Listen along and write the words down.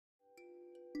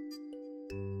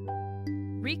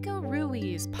Rico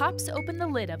Ruiz pops open the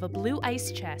lid of a blue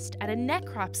ice chest at a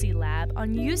necropsy lab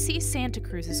on UC Santa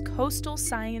Cruz's coastal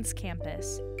science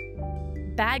campus.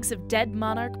 Bags of dead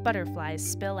monarch butterflies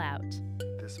spill out.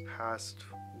 This past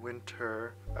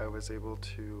winter, I was able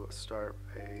to start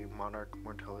a monarch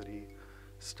mortality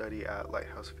study at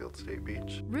Lighthouse Field State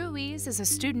Beach. Ruiz is a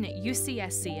student at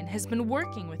UCSC and has been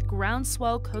working with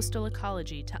Groundswell Coastal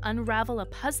Ecology to unravel a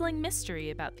puzzling mystery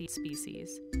about these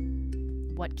species.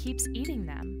 What keeps eating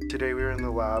them? Today we were in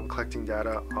the lab collecting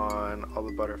data on all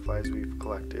the butterflies we've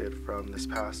collected from this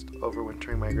past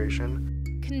overwintering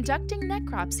migration. Conducting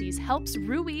necropsies helps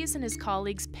Ruiz and his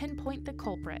colleagues pinpoint the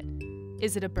culprit.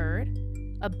 Is it a bird?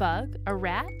 A bug? A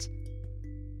rat?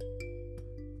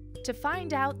 To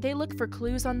find out, they look for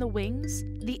clues on the wings,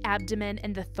 the abdomen,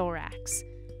 and the thorax.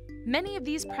 Many of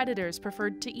these predators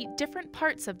preferred to eat different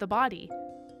parts of the body,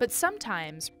 but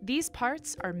sometimes these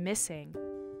parts are missing.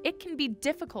 It can be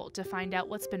difficult to find out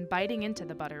what's been biting into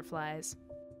the butterflies.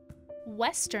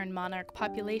 Western monarch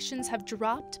populations have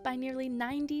dropped by nearly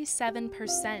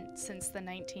 97% since the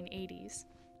 1980s.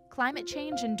 Climate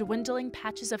change and dwindling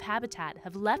patches of habitat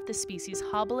have left the species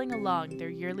hobbling along their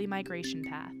yearly migration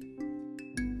path.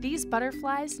 These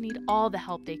butterflies need all the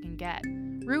help they can get.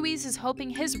 Ruiz is hoping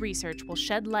his research will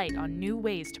shed light on new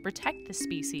ways to protect the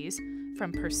species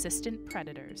from persistent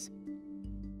predators.